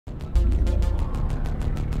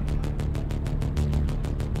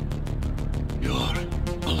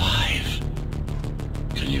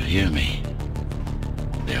hear me?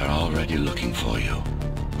 They are already looking for you.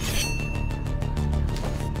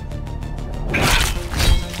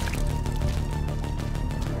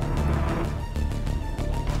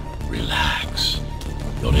 Relax.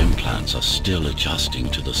 Your implants are still adjusting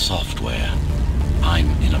to the software. I'm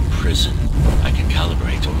in a prison. I can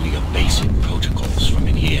calibrate only your basic protocols from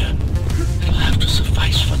in here. It'll have to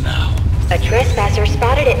suffice for now. A trespasser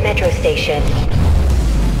spotted at Metro Station.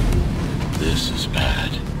 This is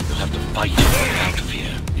bad. You'll have to fight your way out of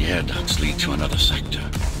here. The air ducts lead to another sector.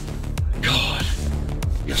 God,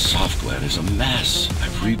 your software is a mess.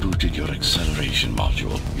 I've rebooted your acceleration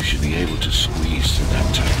module. You should be able to squeeze through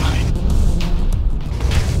that turbine.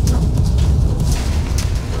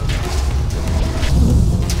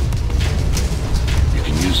 You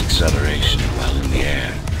can use acceleration while in the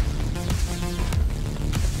air.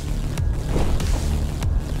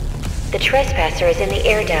 The trespasser is in the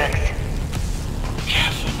air ducts.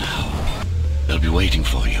 Careful now. They'll be waiting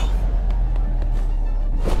for you.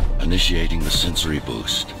 Initiating the sensory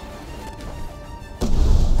boost.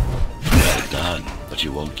 Well done, but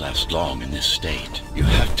you won't last long in this state. You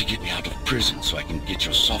have to get me out of prison so I can get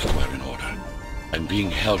your software in order. I'm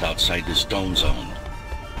being held outside this dome zone.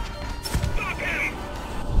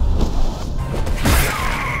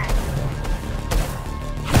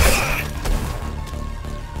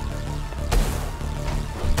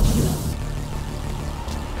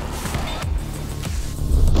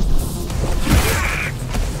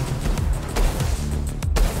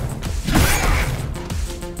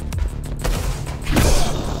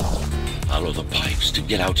 Follow the pipes to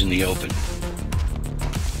get out in the open.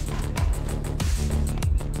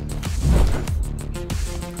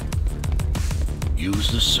 Use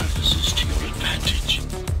the surfaces to your advantage.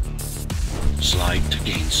 Slide to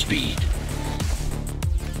gain speed.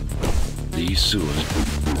 These sewers...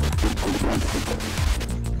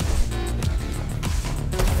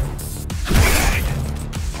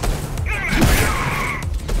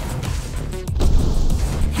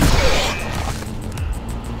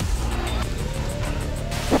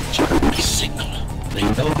 signal. They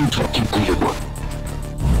know I'm talking to you.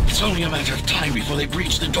 It's only a matter of time before they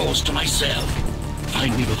breach the doors to my cell.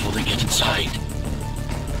 Find me before they get inside.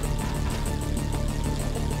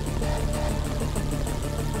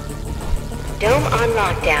 Dome on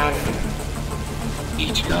lockdown.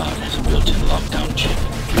 Each guard has a built-in lockdown chip.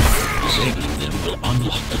 Disabling them will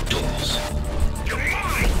unlock the doors.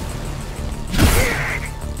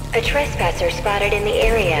 A trespasser spotted in the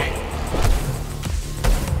area.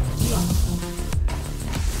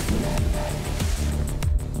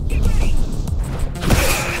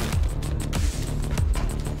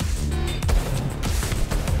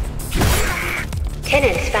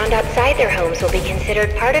 Tenants found outside their homes will be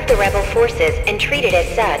considered part of the rebel forces and treated as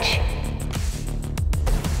such.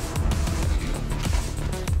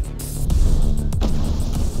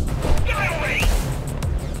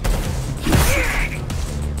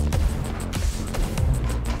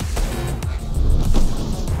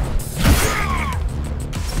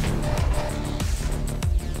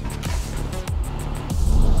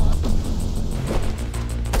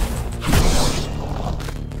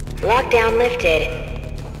 Lockdown lifted.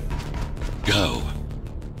 Go.